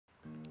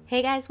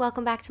Hey guys,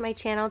 welcome back to my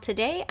channel.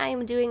 Today I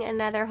am doing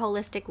another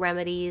holistic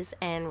remedies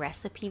and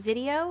recipe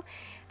video.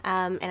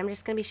 And I'm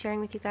just going to be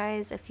sharing with you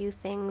guys a few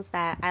things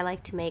that I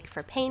like to make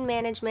for pain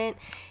management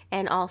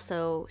and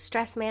also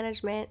stress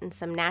management, and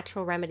some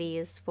natural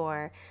remedies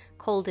for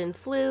cold and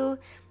flu,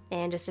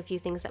 and just a few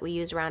things that we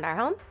use around our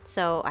home.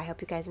 So I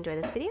hope you guys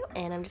enjoy this video,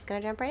 and I'm just going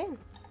to jump right in.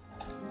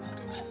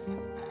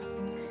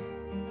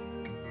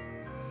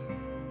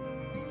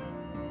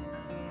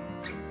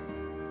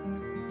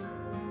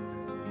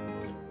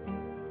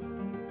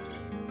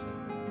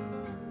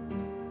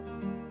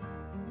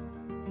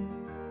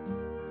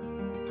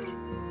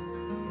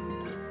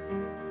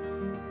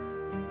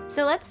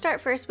 So let's start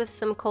first with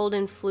some cold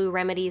and flu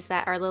remedies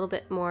that are a little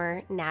bit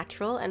more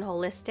natural and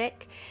holistic.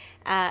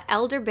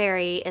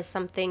 Elderberry is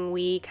something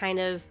we kind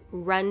of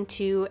run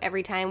to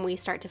every time we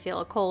start to feel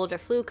a cold or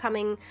flu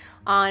coming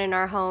on in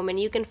our home,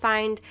 and you can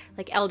find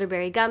like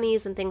elderberry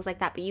gummies and things like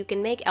that, but you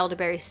can make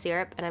elderberry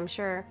syrup, and I'm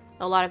sure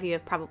a lot of you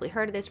have probably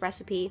heard of this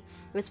recipe.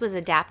 This was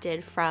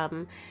adapted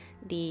from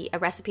a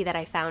recipe that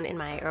I found in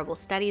my herbal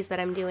studies that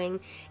I'm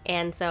doing.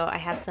 And so I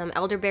have some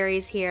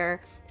elderberries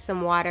here,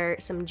 some water,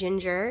 some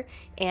ginger,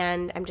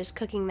 and I'm just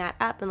cooking that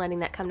up and letting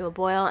that come to a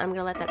boil. I'm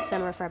gonna let that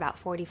simmer for about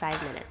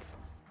 45 minutes.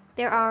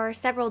 There are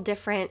several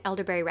different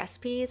elderberry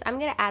recipes. I'm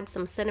gonna add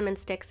some cinnamon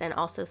sticks and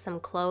also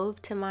some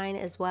clove to mine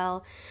as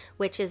well,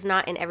 which is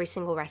not in every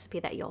single recipe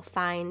that you'll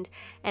find.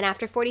 And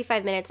after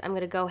 45 minutes, I'm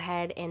gonna go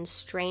ahead and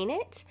strain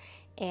it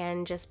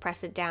and just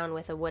press it down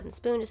with a wooden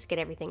spoon just to get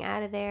everything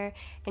out of there,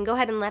 and go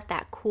ahead and let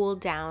that cool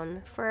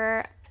down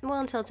for, well,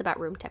 until it's about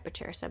room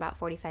temperature, so about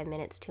 45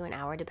 minutes to an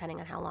hour depending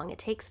on how long it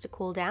takes to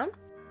cool down.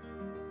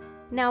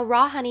 Now,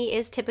 raw honey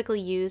is typically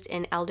used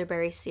in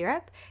elderberry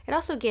syrup. It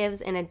also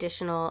gives an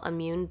additional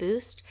immune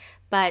boost,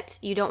 but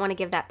you don't want to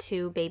give that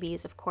to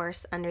babies, of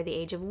course, under the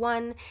age of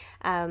 1.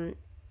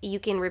 You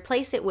can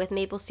replace it with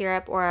maple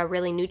syrup or a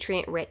really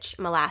nutrient-rich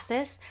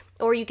molasses,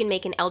 or you can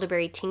make an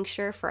elderberry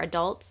tincture for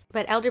adults.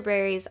 But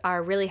elderberries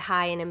are really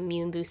high in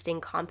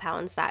immune-boosting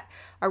compounds that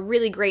are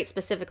really great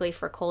specifically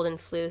for cold and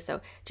flu.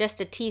 So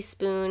just a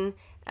teaspoon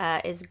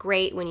is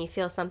great when you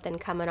feel something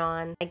coming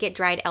on. I get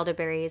dried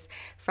elderberries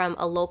from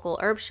a local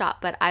herb shop,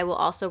 but I will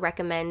also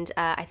recommend,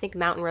 I think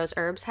Mountain Rose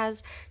Herbs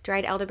has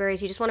dried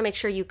elderberries. You just want to make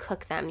sure you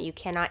cook them. You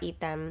cannot eat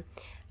them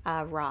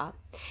raw.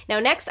 Now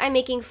next I'm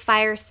making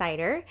fire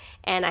cider,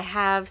 and I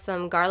have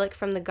some garlic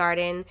from the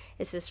garden.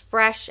 This is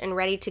fresh and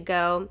ready to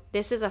go.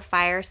 This is a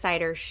fire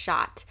cider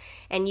shot,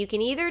 and you can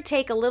either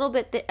take a little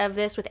bit of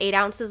this with 8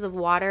 ounces of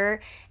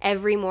water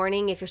every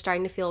morning if you're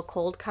starting to feel a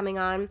cold coming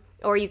on,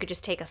 or you could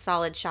just take a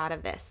solid shot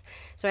of this.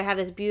 So I have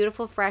this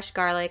beautiful fresh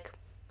garlic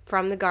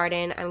from the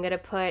garden. I'm gonna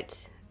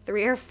put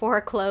 3 or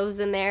 4 cloves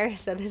in there,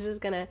 so this is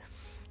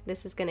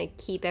gonna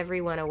keep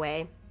everyone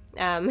away.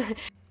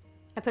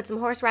 I put some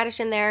horseradish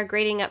in there,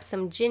 grating up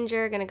some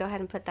ginger. Gonna go ahead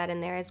and put that in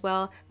there as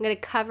well. I'm gonna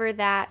cover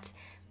that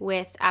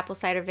with apple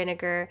cider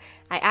vinegar.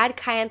 I add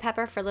cayenne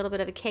pepper for a little bit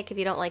of a kick. If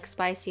you don't like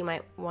spice, you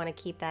might want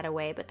to keep that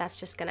away, but that's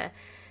just gonna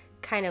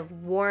kind of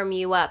warm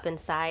you up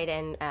inside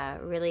and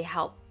really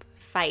help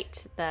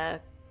fight the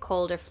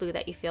cold or flu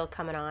that you feel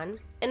coming on.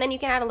 And then you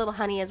can add a little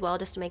honey as well,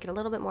 just to make it a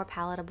little bit more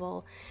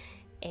palatable.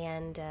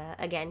 And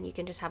again, you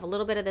can just have a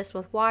little bit of this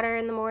with water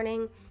in the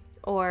morning,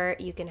 or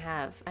you can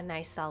have a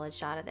nice solid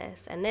shot of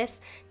this. And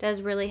this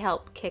does really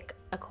help kick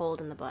a cold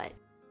in the butt.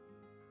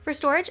 For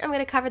storage, I'm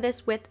going to cover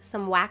this with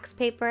some wax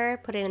paper,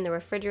 put it in the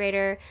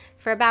refrigerator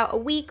for about a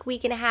week,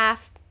 week and a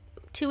half.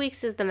 2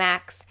 weeks is the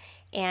max,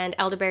 and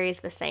elderberry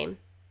is the same.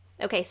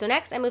 Okay, so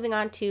next I'm moving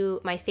on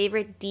to my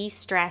favorite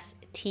de-stress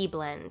tea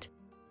blend.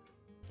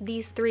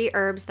 These 3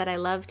 herbs that I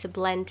love to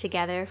blend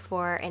together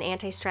for an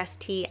anti-stress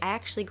tea, I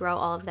actually grow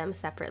all of them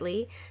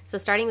separately. So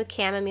starting with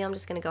chamomile, I'm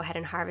just going to go ahead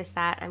and harvest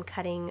that. I'm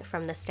cutting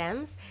from the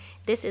stems.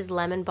 This is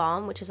lemon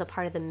balm, which is a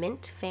part of the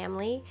mint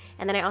family.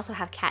 And then I also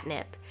have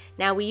catnip.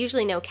 Now, we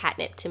usually know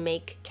catnip to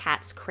make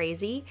cats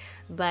crazy,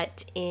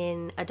 but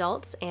in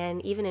adults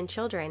and even in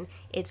children,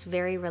 it's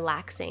very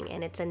relaxing,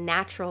 and it's a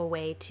natural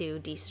way to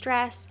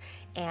de-stress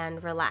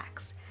and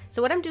relax.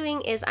 So what I'm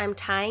doing is I'm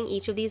tying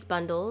each of these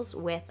bundles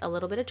with a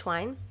little bit of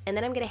twine, and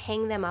then I'm going to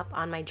hang them up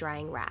on my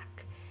drying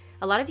rack.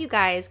 A lot of you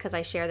guys, because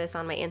I share this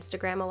on my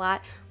Instagram a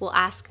lot, will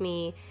ask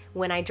me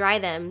when I dry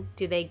them,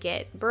 do they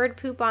get bird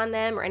poop on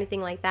them or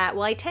anything like that?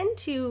 Well, I tend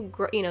to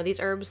grow, these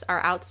herbs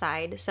are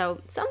outside,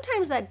 so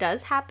sometimes that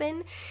does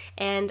happen,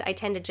 and I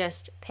tend to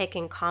just pick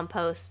and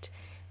compost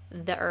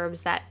the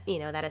herbs that,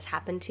 that has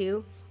happened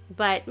to.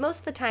 But most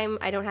of the time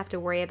I don't have to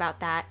worry about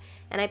that.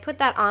 And I put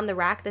that on the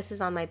rack. This is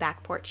on my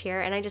back porch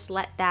here, and I just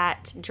let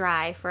that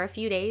dry for a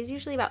few days,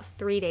 usually about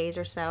 3 days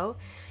or so.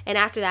 And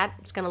after that,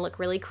 it's gonna look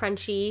really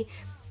crunchy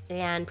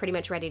and pretty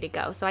much ready to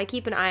go. So I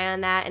keep an eye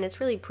on that, and it's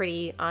really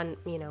pretty on,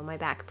 my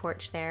back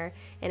porch there,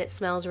 and it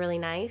smells really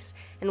nice.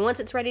 And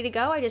once it's ready to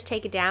go, I just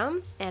take it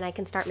down and I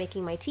can start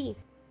making my tea.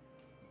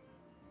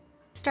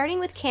 Starting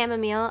with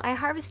chamomile, I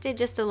harvested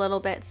just a little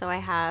bit, so I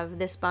have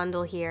this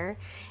bundle here,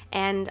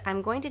 and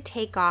I'm going to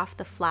take off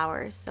the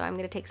flowers. So I'm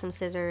going to take some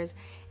scissors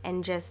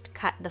and just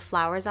cut the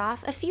flowers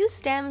off. A few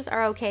stems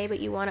are okay, but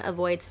you want to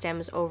avoid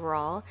stems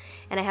overall.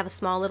 And I have a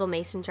small little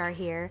mason jar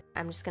here.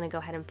 I'm just going to go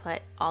ahead and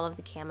put all of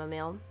the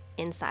chamomile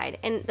inside.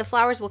 And the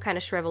flowers will kind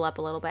of shrivel up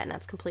a little bit, and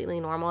that's completely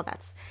normal.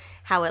 That's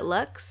how it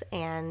looks,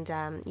 and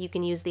you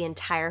can use the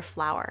entire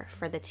flower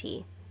for the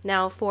tea.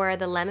 Now for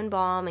the lemon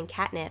balm and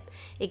catnip,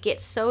 it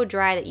gets so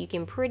dry that you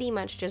can pretty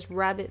much just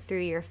rub it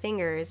through your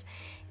fingers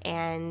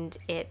and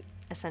it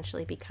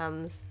essentially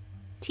becomes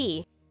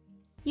tea.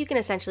 You can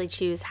essentially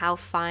choose how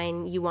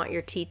fine you want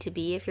your tea to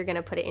be. If you're going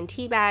to put it in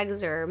tea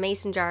bags or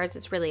mason jars,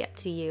 it's really up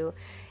to you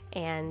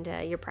and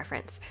your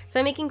preference.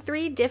 So I'm making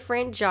 3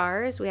 different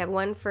jars. We have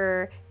one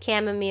for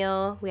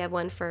chamomile, we have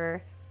one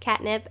for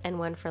catnip, and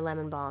one for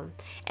lemon balm.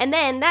 And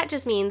then that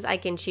just means I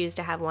can choose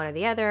to have one or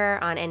the other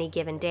on any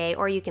given day,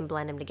 or you can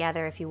blend them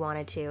together if you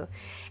wanted to.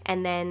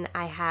 And then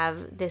I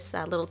have this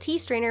little tea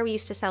strainer. We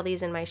used to sell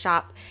these in my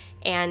shop,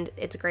 and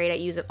it's great. I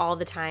use it all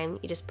the time.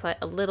 You just put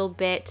a little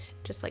bit,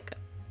 just like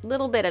a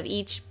little bit of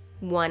each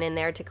one in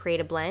there to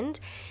create a blend.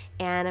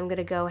 And I'm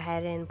gonna go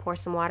ahead and pour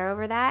some water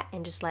over that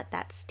and just let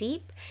that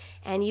steep.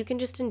 And you can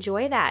just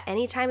enjoy that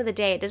any time of the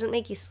day. It doesn't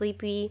make you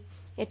sleepy.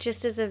 It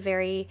just is a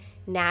very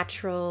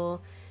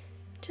natural,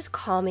 just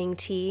calming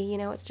tea. You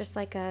know, it's just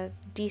like a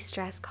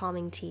de-stress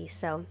calming tea.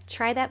 So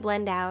try that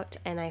blend out,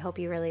 and I hope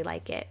you really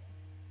like it.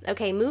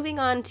 Okay, moving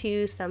on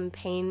to some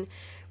pain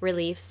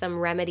relief, some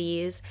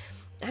remedies.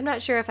 I'm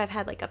not sure if I've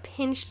had like a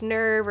pinched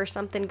nerve or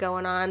something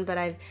going on, but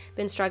I've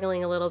been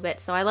struggling a little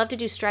bit. So I love to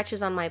do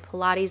stretches on my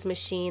Pilates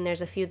machine. There's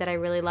a few that I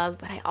really love,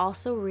 but I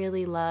also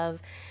really love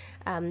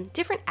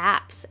different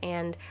apps,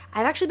 and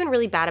I've actually been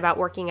really bad about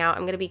working out.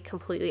 I'm going to be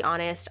completely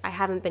honest. I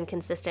haven't been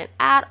consistent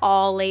at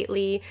all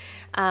lately.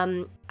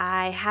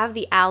 I have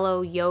the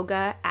Aloe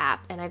Yoga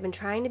app, and I've been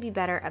trying to be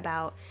better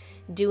about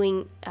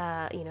doing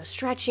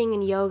stretching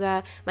and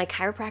yoga. My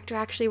chiropractor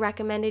actually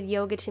recommended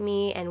yoga to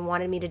me and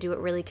wanted me to do it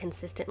really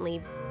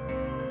consistently.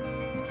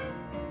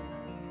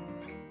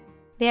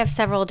 They have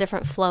several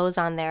different flows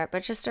on there,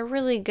 but just a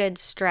really good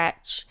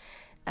stretch.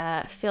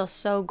 Feels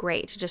so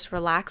great to just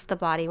relax the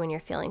body when you're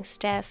feeling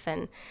stiff.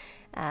 And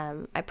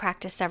I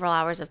practice several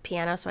hours of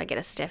piano, so I get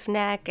a stiff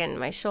neck, and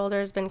my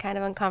shoulder's been kind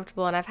of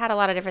uncomfortable, and I've had a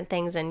lot of different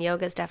things, and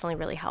yoga's definitely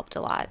really helped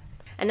a lot.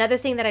 Another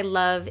thing that I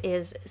love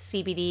is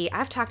CBD.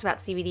 I've talked about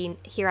CBD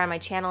here on my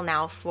channel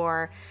now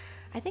for,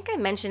 I think I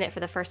mentioned it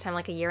for the first time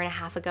like a year and a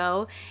half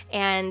ago,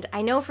 and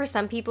I know for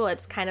some people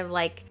it's kind of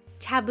like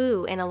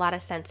taboo in a lot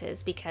of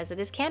senses because it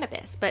is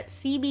cannabis, but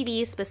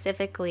CBD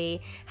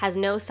specifically has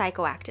no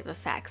psychoactive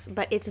effects,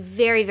 but it's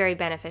very, very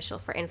beneficial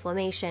for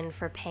inflammation,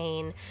 for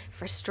pain,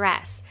 for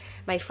stress.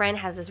 My friend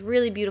has this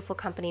really beautiful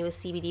company with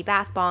CBD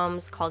Bath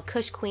Bombs called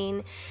Kush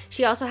Queen.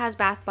 She also has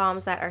bath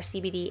bombs that are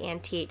CBD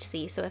and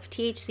THC. So if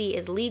THC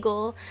is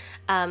legal,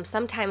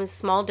 sometimes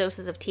small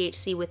doses of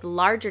THC with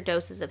larger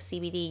doses of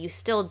CBD, you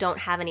still don't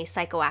have any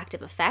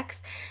psychoactive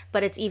effects,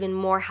 but it's even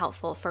more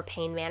helpful for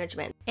pain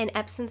management. An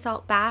Epsom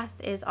salt bath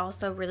is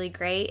also really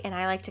great, and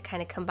I like to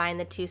kind of combine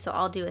the two. So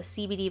I'll do a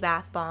CBD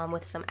bath bomb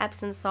with some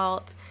Epsom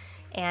salt,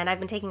 and I've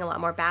been taking a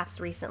lot more baths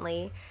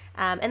recently.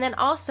 And then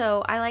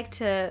also I like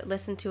to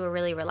listen to a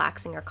really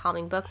relaxing or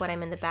calming book when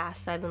I'm in the bath,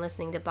 so I've been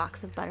listening to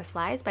Box of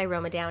Butterflies by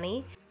Roma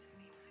Downey.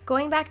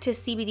 Going back to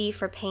CBD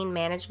for pain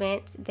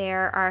management,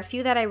 there are a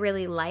few that I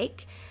really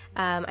like.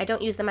 I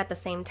don't use them at the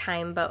same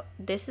time, but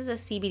this is a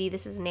CBD.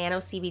 This is nano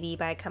CBD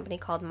by a company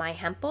called My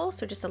Hempel,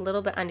 so just a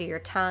little bit under your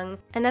tongue.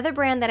 Another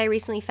brand that I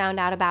recently found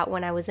out about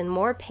when I was in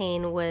more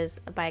pain was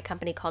by a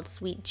company called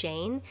Sweet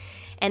Jane,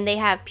 and they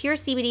have pure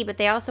CBD, but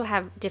they also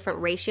have different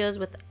ratios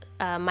with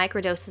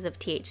microdoses of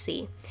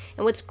THC.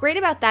 And what's great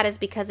about that is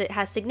because it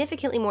has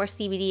significantly more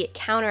CBD, it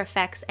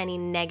counter-affects any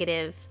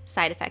negative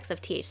side effects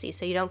of THC.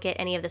 So you don't get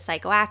any of the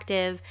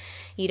psychoactive,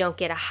 you don't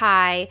get a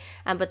high,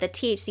 but the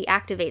THC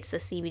activates the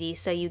CBD,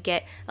 so you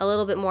get a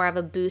little bit more of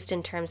a boost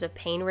in terms of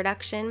pain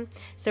reduction.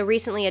 So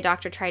recently a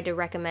doctor tried to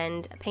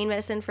recommend pain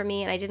medicine for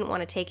me, and I didn't want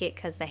to take it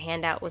because the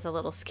handout was a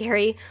little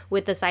scary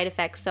with the side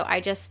effects, so I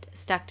just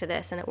stuck to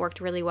this, and it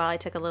worked really well. I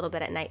took a little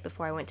bit at night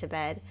before I went to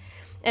bed.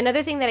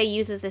 Another thing that I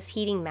use is this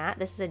heating mat.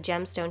 This is a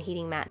Gemstone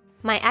heating mat.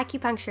 My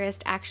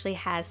acupuncturist actually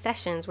has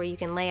sessions where you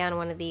can lay on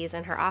one of these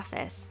in her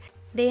office.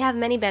 They have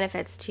many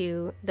benefits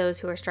to those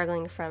who are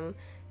struggling from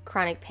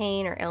chronic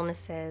pain or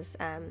illnesses.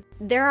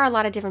 There are a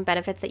lot of different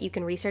benefits that you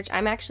can research.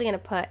 I'm actually going to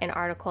put an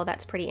article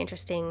that's pretty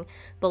interesting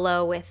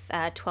below with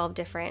 12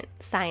 different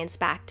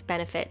science-backed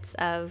benefits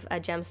of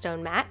a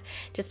gemstone mat,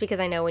 just because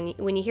I know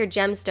when you hear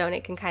gemstone,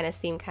 it can kind of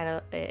seem kind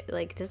of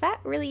like, does that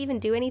really even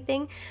do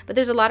anything? But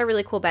there's a lot of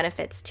really cool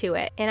benefits to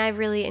it, and I've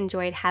really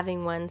enjoyed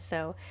having one,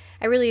 so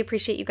I really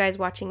appreciate you guys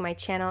watching my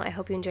channel. I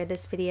hope you enjoyed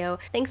this video.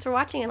 Thanks for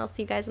watching, and I'll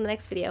see you guys in the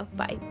next video.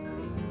 Bye.